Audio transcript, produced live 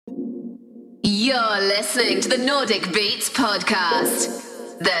You're listening to the Nordic Beats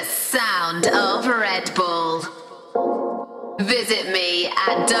podcast, the sound of Red Bull. Visit me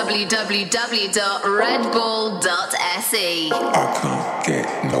at www.redbull.se. I can't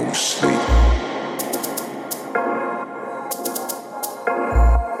get no sleep.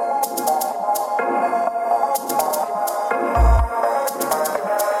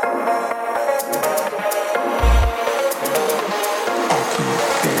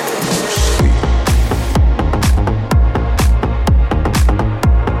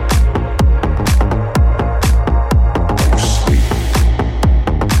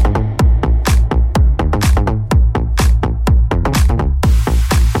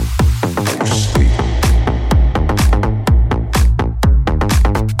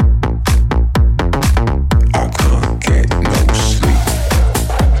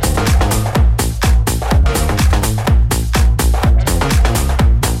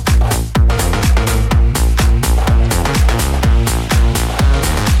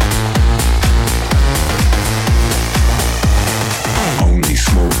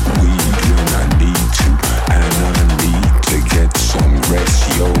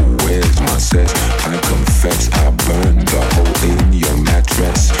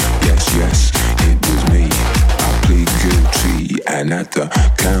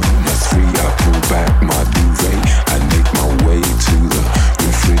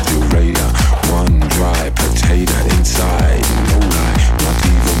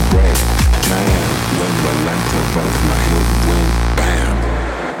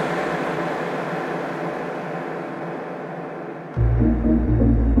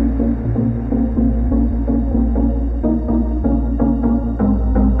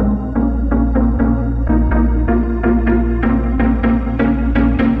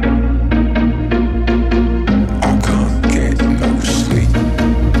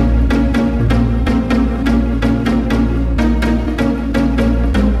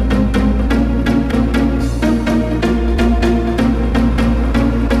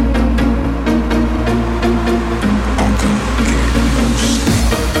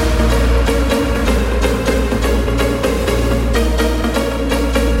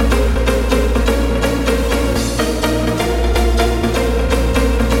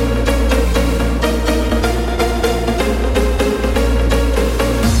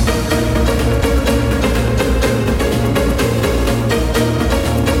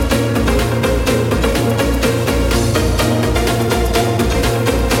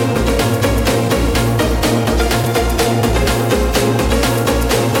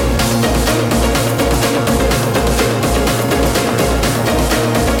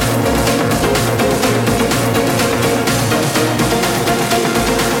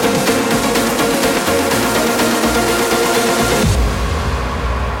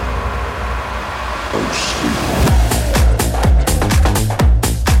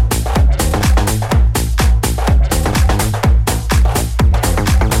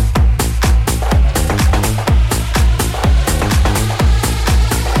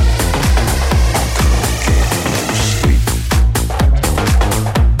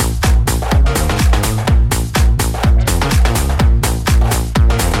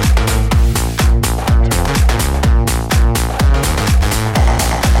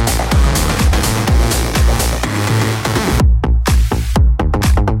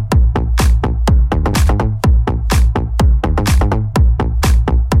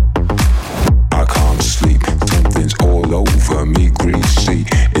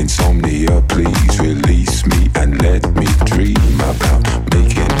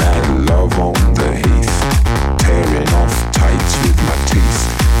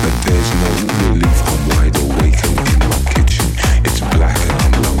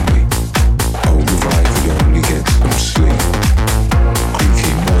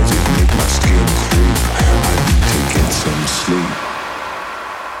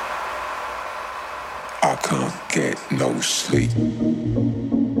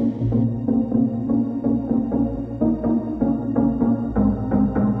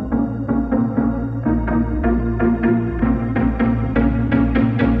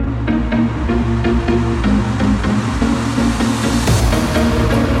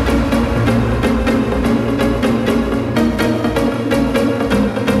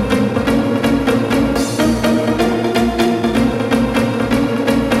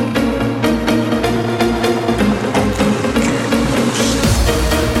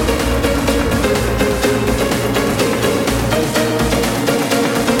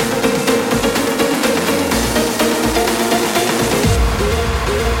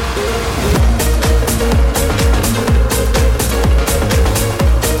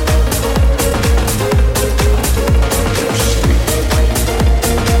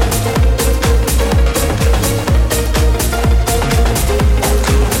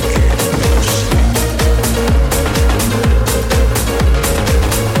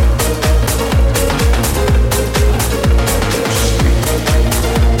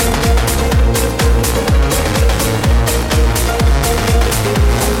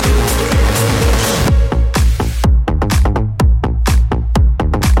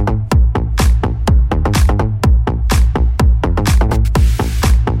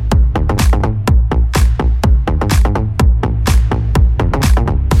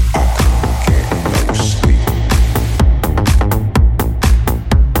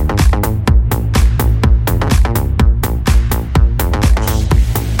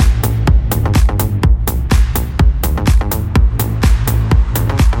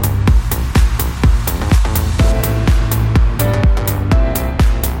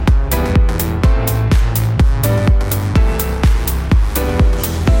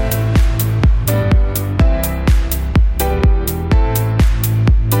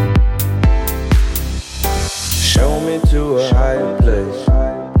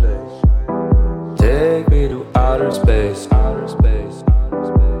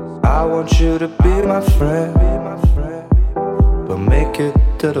 want you to be my friend. We'll make it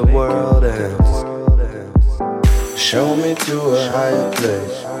till the world ends. Show me to a higher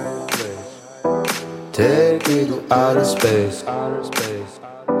place. Take me to outer space.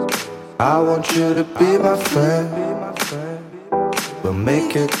 I want you to be my friend. We'll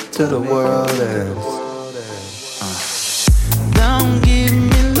make it till the world ends. Don't give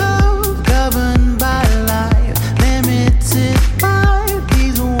me love governed by life, limited by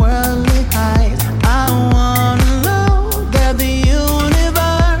these worldly highs. I want a love that the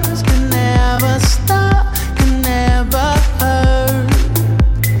universe can never stop, can never hurt.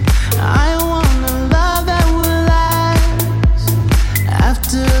 I want a love that will last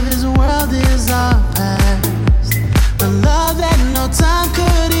after this world is our past. A love that no time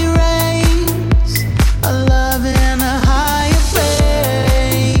could erase. A love in a higher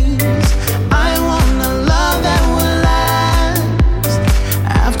place. I want a love that will last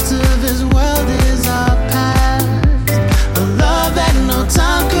after this world is our past. A love that no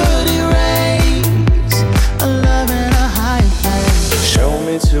time could erase. A love in a higher place. Show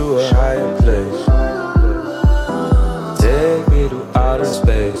me to a higher place. Take me to outer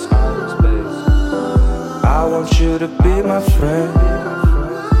space. I want you to be my friend.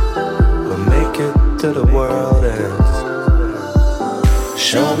 We'll make it till the world ends.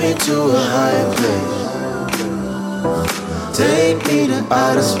 Show me to a higher place. Take me to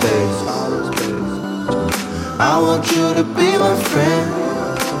outer space. I want you to be my friend.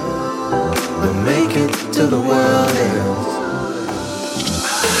 We'll make it till the world ends.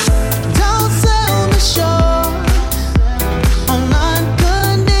 Don't sell me short on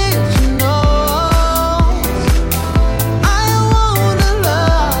unconditional. I want a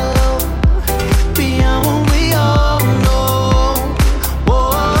love beyond what we all know.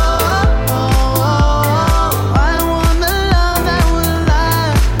 I want a love that will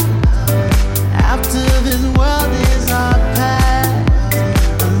last after this world is our past.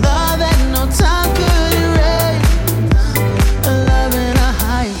 A love that no time could erase. A love in a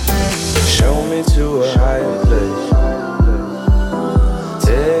higher place. Show me to a higher place.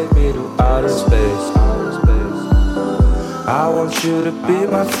 Take me to outer space. I want you to be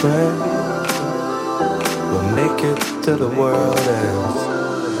my friend. We'll make it till the world ends.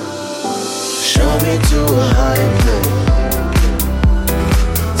 Show me to a higher place.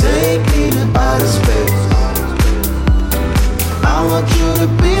 Take me to outer space. I want you to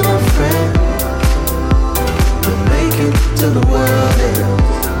be my friend. We'll make it till the world ends.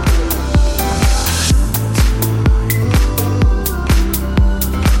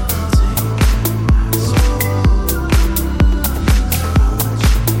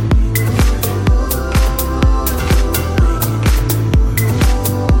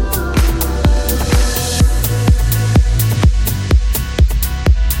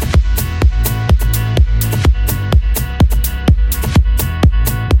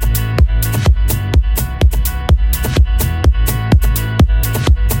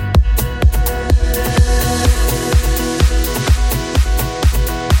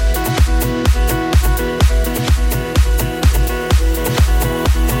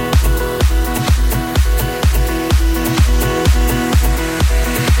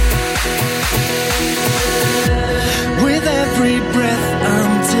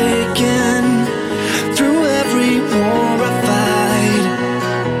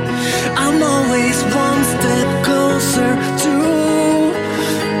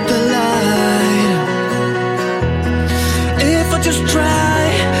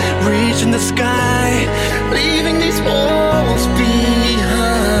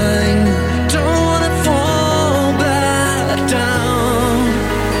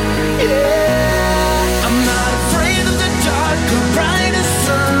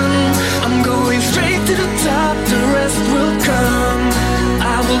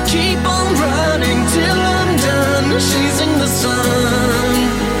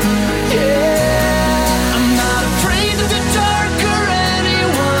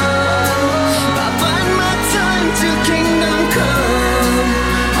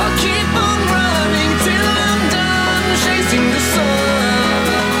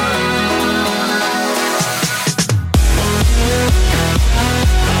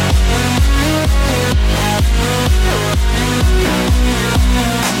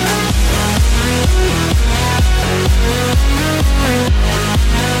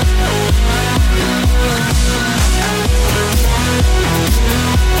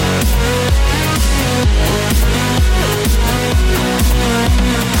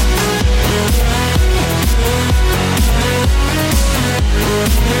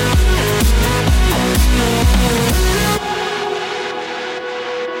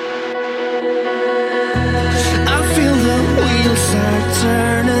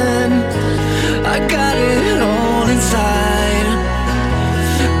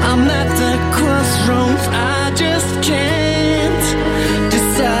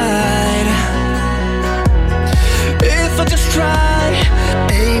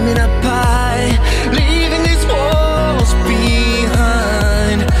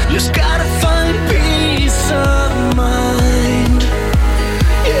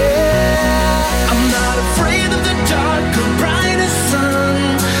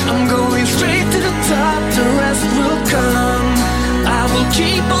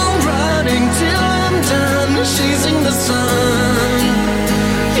 the sun.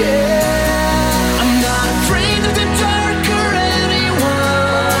 Yeah, I'm not afraid of the dark or anyone.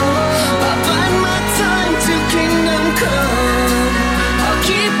 I'll find my time till kingdom come. I'll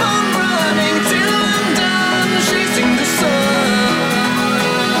keep on running till I'm done chasing the sun.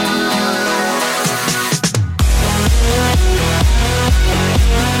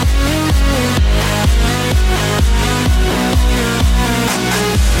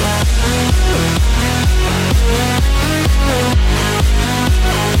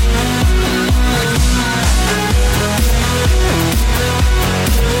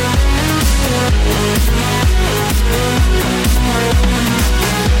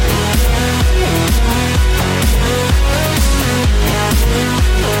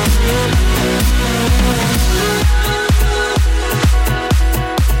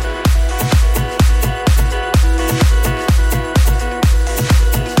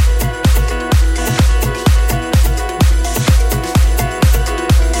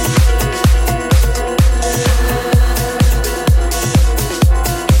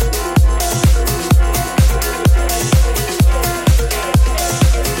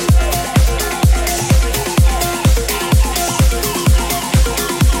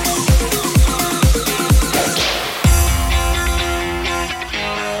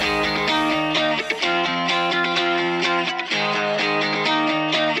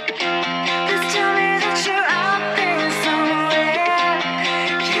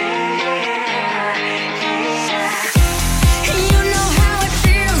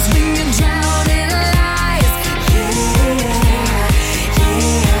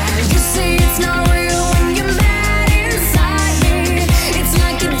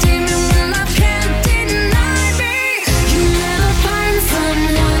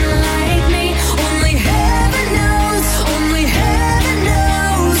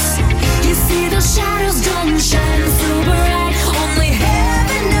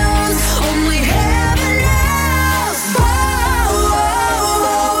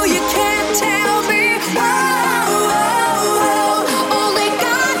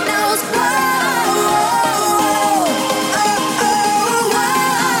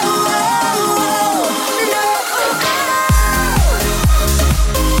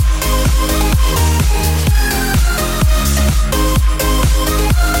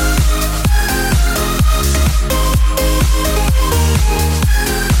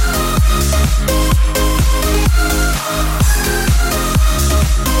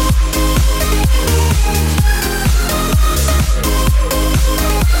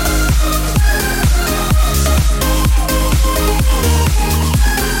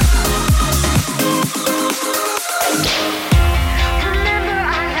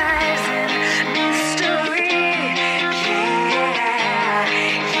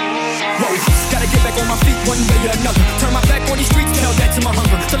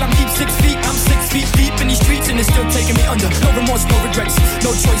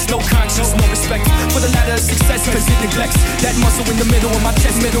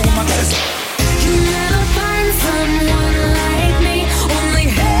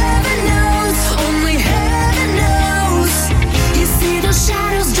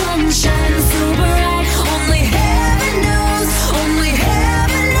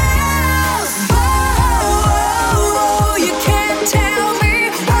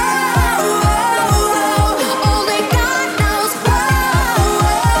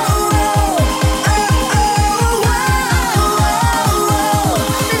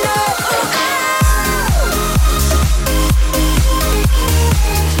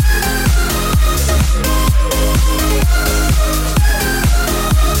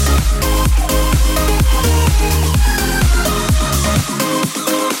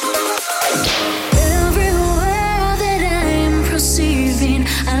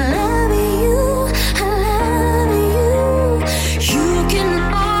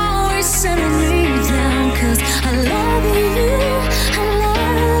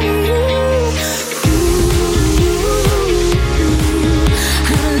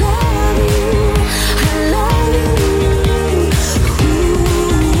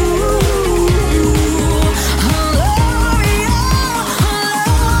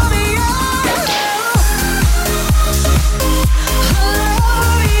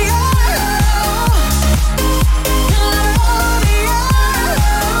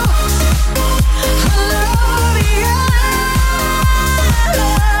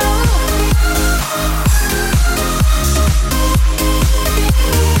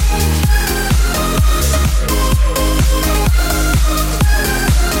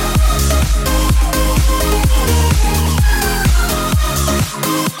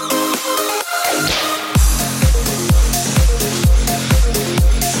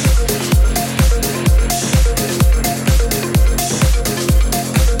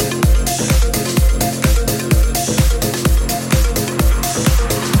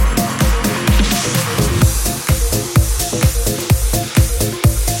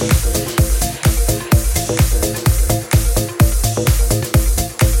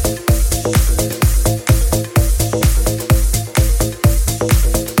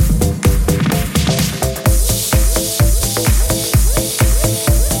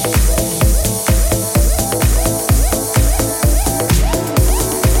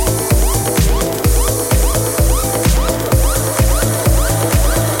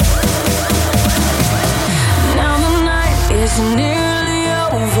 is nearly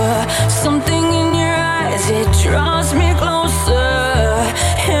over. Something in your eyes, it draws me closer,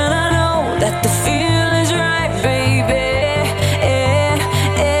 and I know that the feeling's right, baby.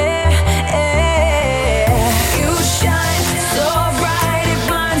 You shine so bright it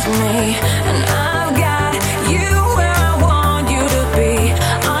blinds me, and I've got you where I want you to be.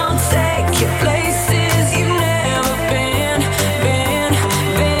 I'll take you places you've never been.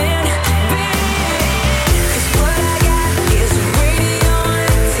 'Cause what I got is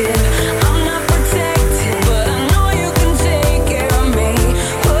radioactive. I'm not protected, but I know you can take care of me.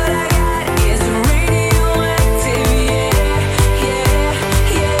 What I got is radioactive,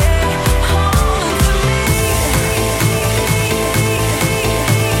 Hold on to me.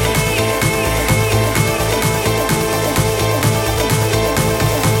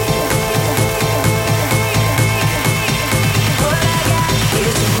 What I got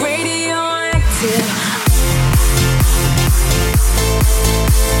is radioactive.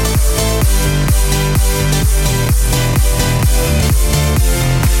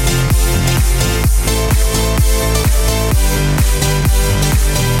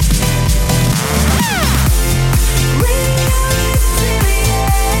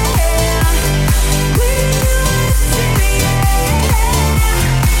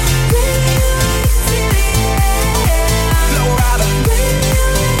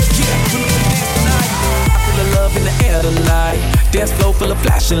 Dance floor full of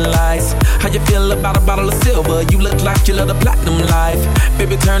flashing lights. How you feel about a bottle of silver? You look like you love the platinum life.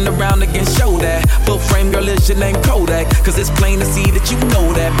 Baby, turn around again, show that. Full frame, girl, is your name Kodak? 'Cause it's plain to see that you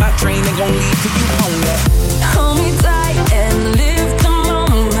know that my train ain't gon' leave till you own that. Hold me tight and live the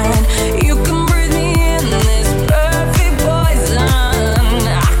moment. You can breathe me in this perfect poison.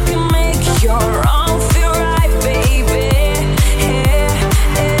 I can make your wrong feel right, baby.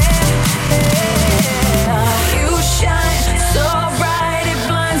 You shine so bright it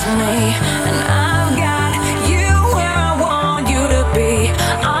blinds me, and I've got you where I want you to be.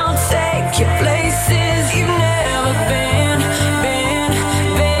 I'll take you places you've never been.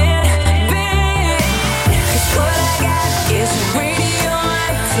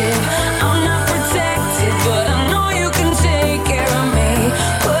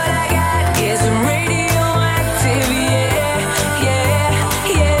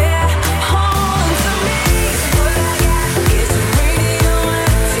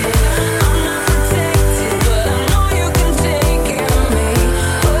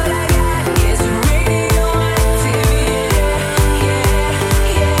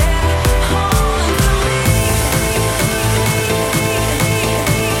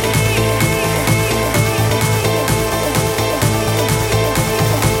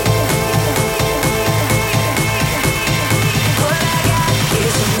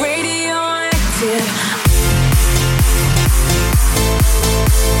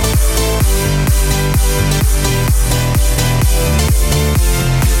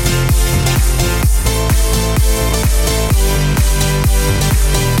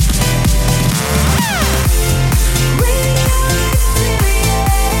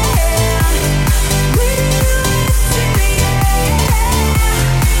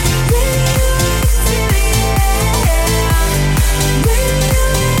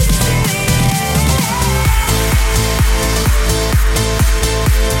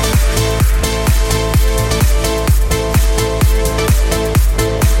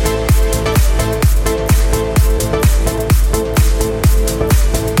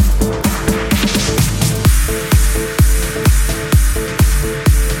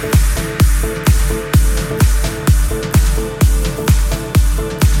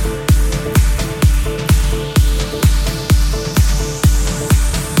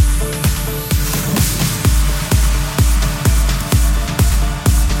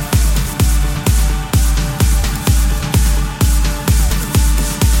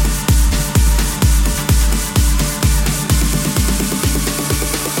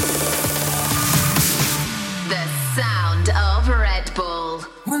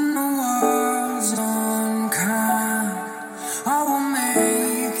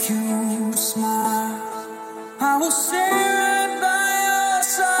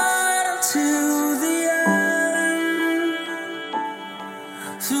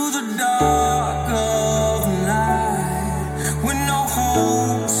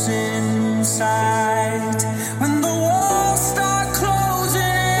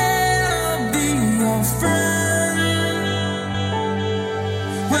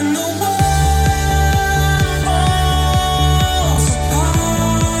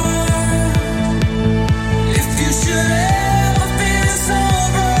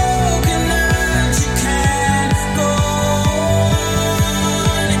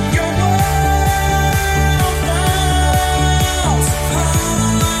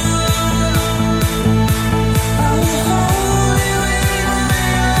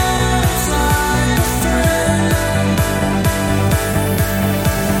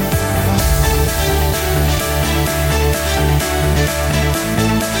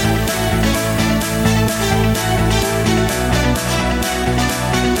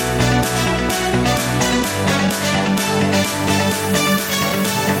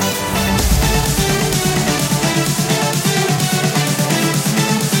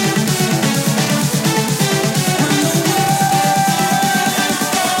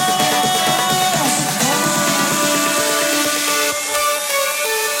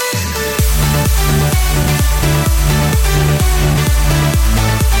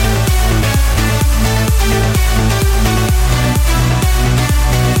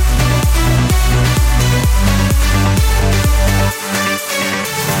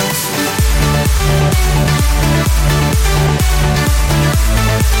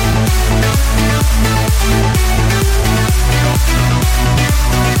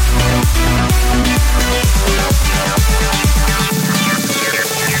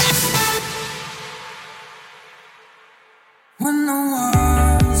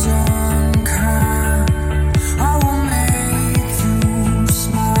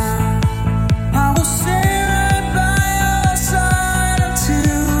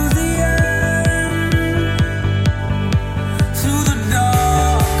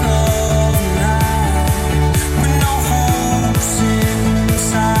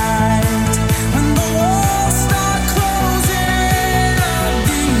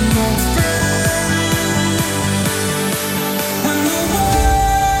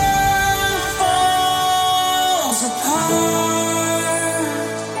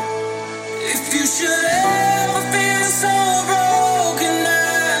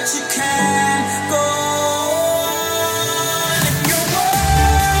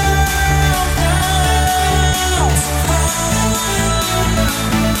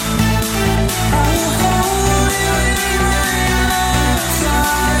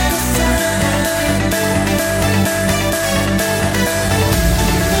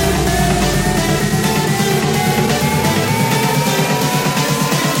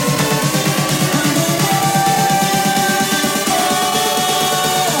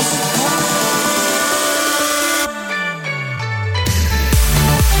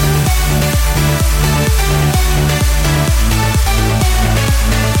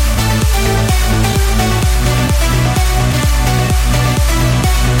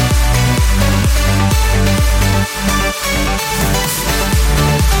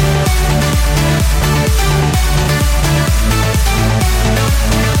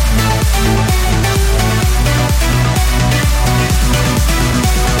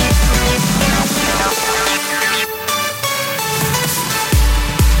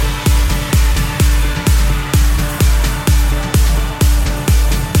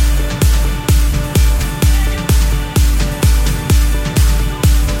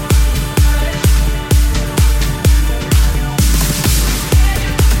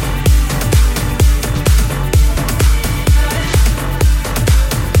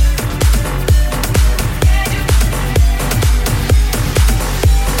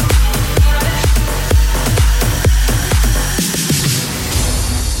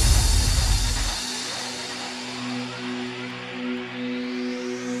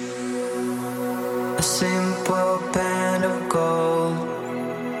 A simple band of gold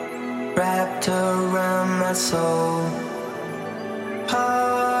wrapped around my soul.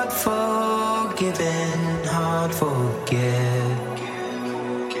 Hard forgiven, hard forget.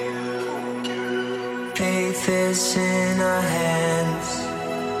 Faith is in our hands,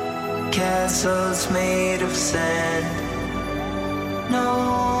 castles made of sand.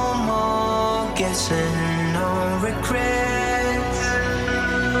 No more guessing, no regrets.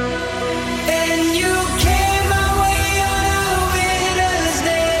 And you came my way on a winter's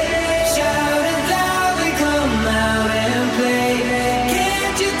day, shouted loud, we come out and play.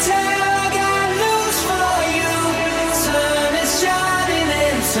 Can't you tell I got news for you? Sun is shining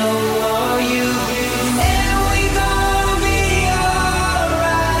and so are you. And we gonna be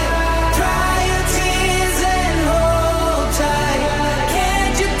alright. Dry your tears and hold tight.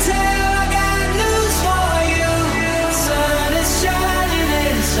 Can't you tell I got news for you? Sun is shining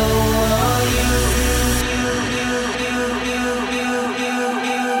and so are you.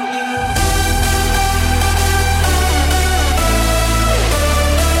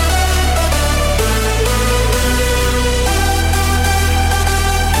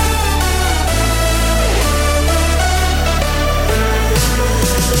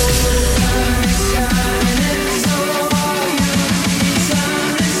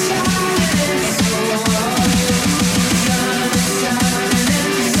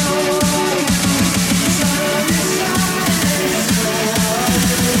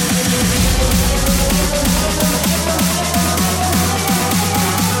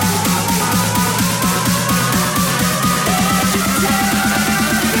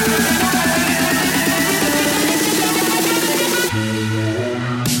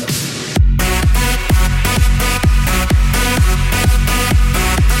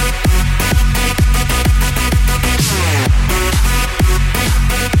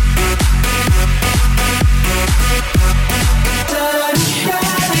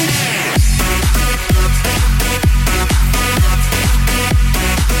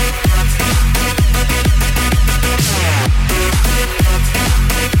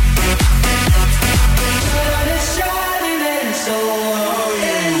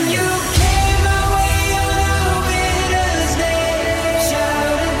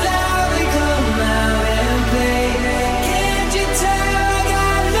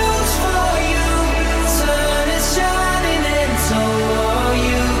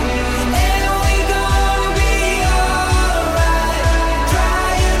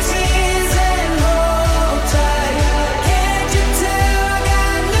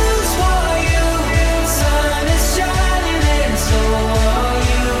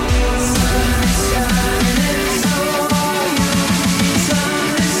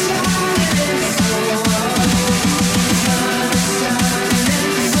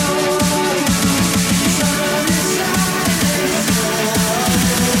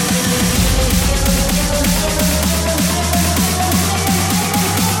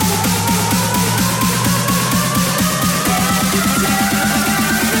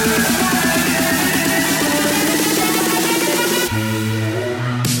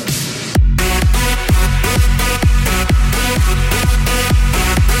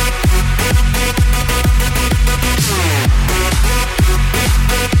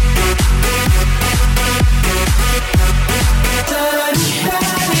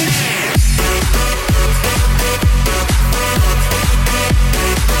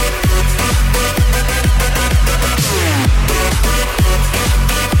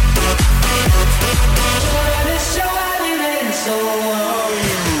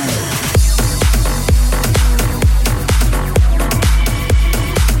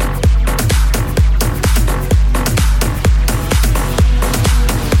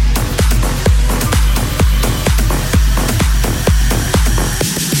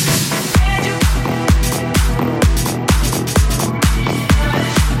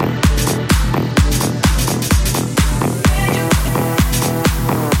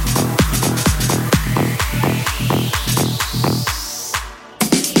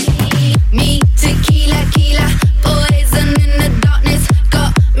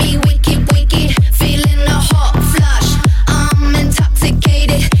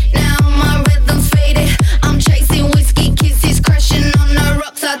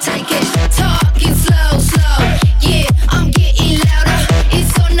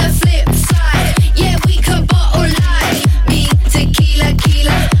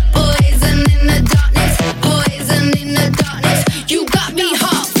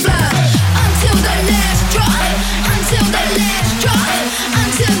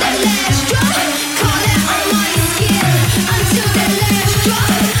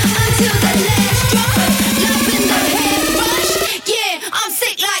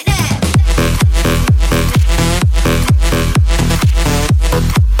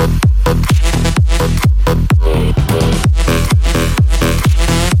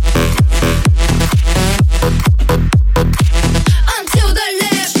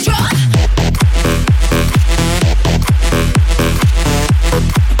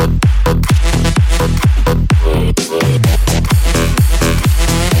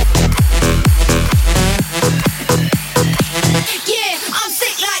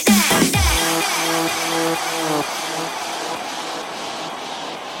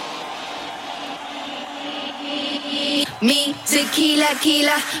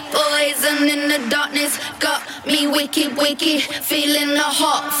 tequila, poison in the darkness, got me wicked, wicked, feeling a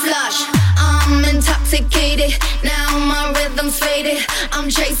hot flush. I'm intoxicated, now my rhythm's faded. I'm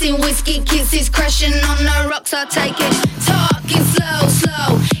chasing whiskey kisses, crashing on the rocks, I take it. Talking slow,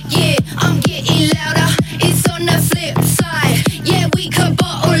 slow, yeah, I'm getting louder. It's on the flip side, yeah, we could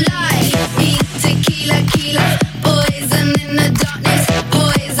bottle light. Tequila, tequila, poison in the darkness,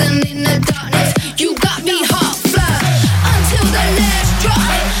 poison in the darkness. You got me hot flush until the last drop,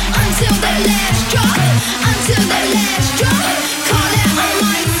 until the last drop, until the last drop. Call out on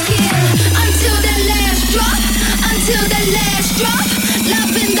my skin until the last drop, until the last drop.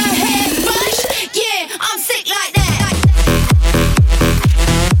 Love in the head rush, yeah, I'm sick like that.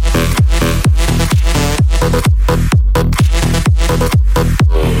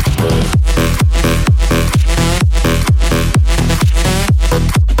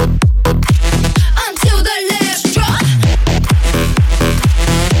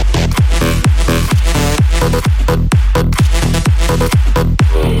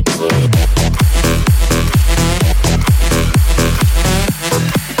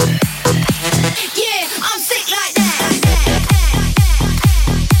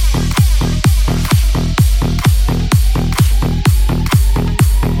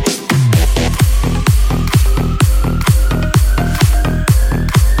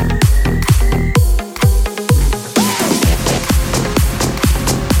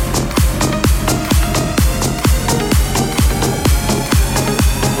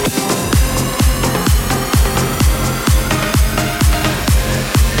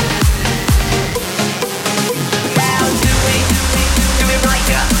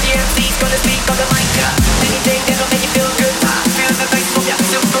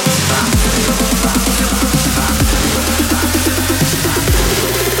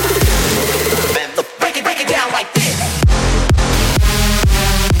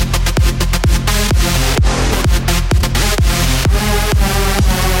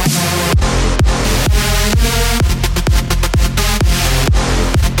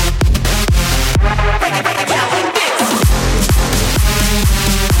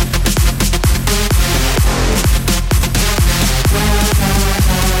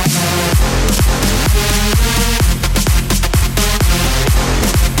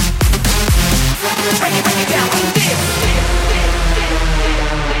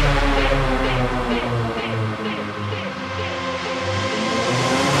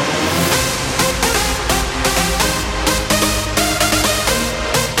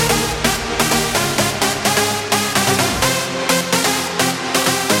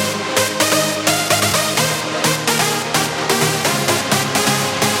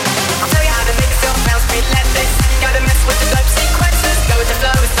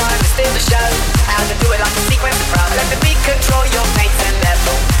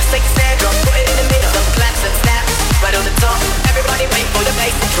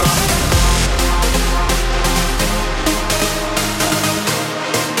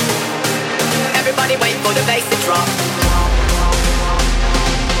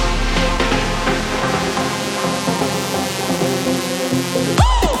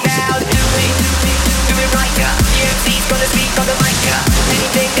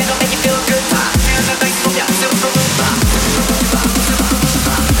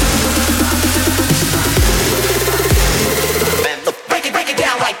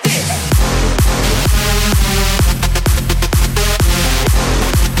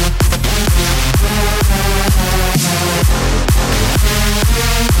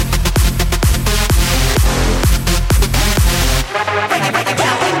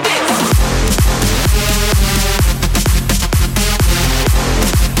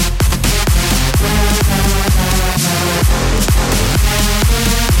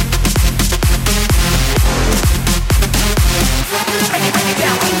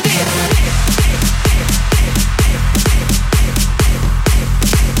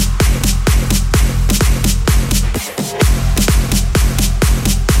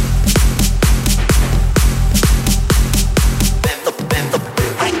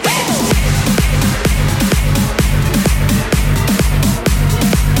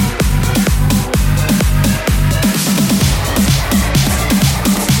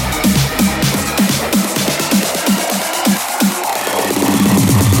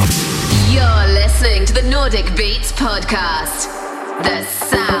 Nordic Beats Podcast, the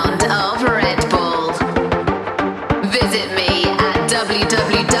sound of Red Bull. Visit me at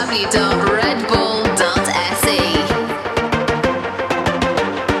www.redbull.com.